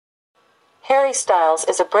Harry Styles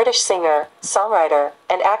is a British singer, songwriter,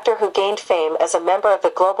 and actor who gained fame as a member of the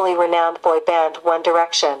globally renowned boy band One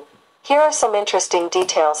Direction. Here are some interesting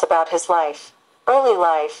details about his life. Early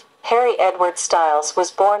life. Harry Edward Styles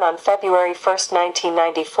was born on February 1,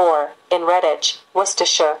 1994, in Redditch,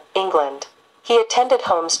 Worcestershire, England. He attended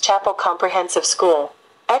Holmes Chapel Comprehensive School.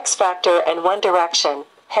 X Factor and One Direction.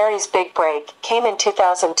 Harry's big break came in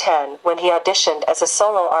 2010 when he auditioned as a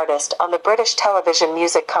solo artist on the British television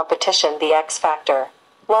music competition The X Factor.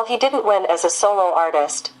 While he didn't win as a solo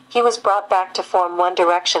artist, he was brought back to form One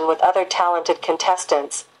Direction with other talented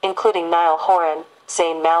contestants, including Niall Horan,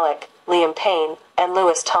 Zayn Malik, Liam Payne, and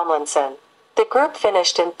Louis Tomlinson. The group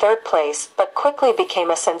finished in third place but quickly became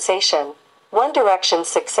a sensation. One Direction's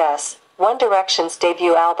success. One Direction's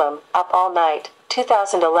debut album, Up All Night,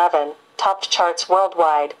 2011, topped charts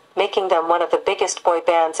worldwide, making them one of the biggest boy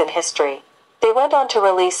bands in history. They went on to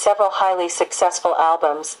release several highly successful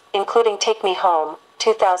albums, including Take Me Home,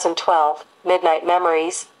 2012, Midnight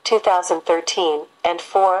Memories, 2013, and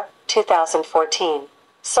 4, 2014.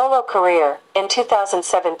 Solo career. In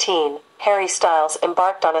 2017, Harry Styles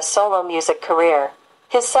embarked on a solo music career.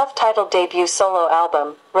 His self-titled debut solo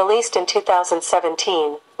album, released in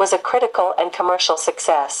 2017, was a critical and commercial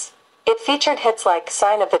success. It featured hits like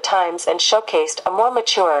Sign of the Times and showcased a more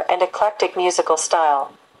mature and eclectic musical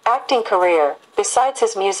style. Acting career. Besides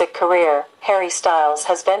his music career, Harry Styles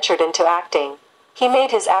has ventured into acting. He made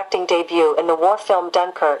his acting debut in the war film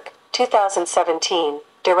Dunkirk, 2017,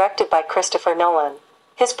 directed by Christopher Nolan.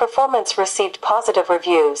 His performance received positive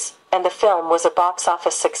reviews, and the film was a box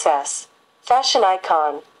office success. Fashion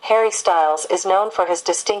icon. Harry Styles is known for his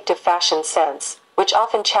distinctive fashion sense, which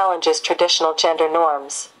often challenges traditional gender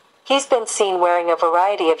norms. He's been seen wearing a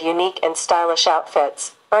variety of unique and stylish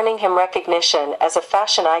outfits, earning him recognition as a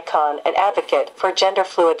fashion icon and advocate for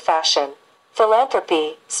gender-fluid fashion.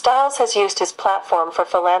 Philanthropy. Styles has used his platform for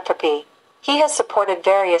philanthropy. He has supported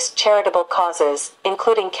various charitable causes,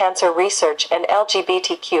 including cancer research and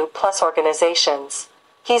LGBTQ+ organizations.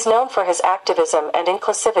 He's known for his activism and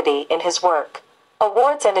inclusivity in his work.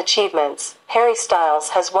 Awards and achievements. Harry Styles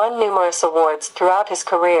has won numerous awards throughout his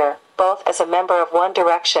career, both as a member of One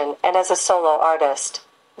Direction and as a solo artist.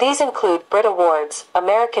 These include Brit Awards,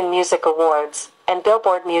 American Music Awards, and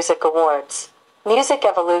Billboard Music Awards. Music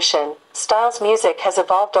evolution. Styles' music has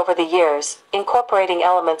evolved over the years, incorporating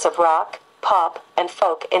elements of rock, pop, and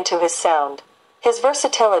folk into his sound. His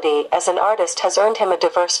versatility as an artist has earned him a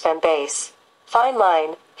diverse fan base. Fine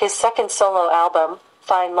Line. His second solo album,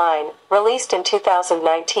 Fine Line, released in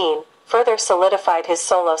 2019, further solidified his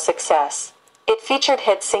solo success. It featured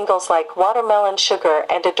hit singles like Watermelon Sugar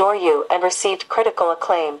and Adore You and received critical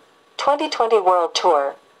acclaim. 2020 World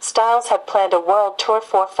Tour. Styles had planned a world tour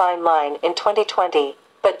for Fine Line in 2020,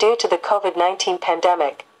 but due to the COVID-19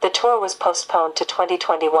 pandemic, the tour was postponed to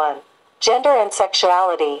 2021. Gender and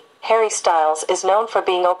sexuality. Harry Styles is known for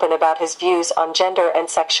being open about his views on gender and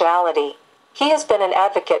sexuality. He has been an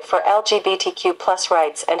advocate for LGBTQ+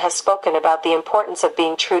 rights and has spoken about the importance of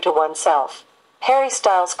being true to oneself. Harry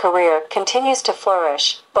Styles' career continues to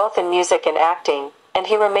flourish, both in music and acting, and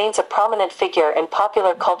he remains a prominent figure in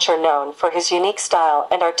popular culture known for his unique style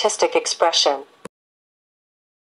and artistic expression.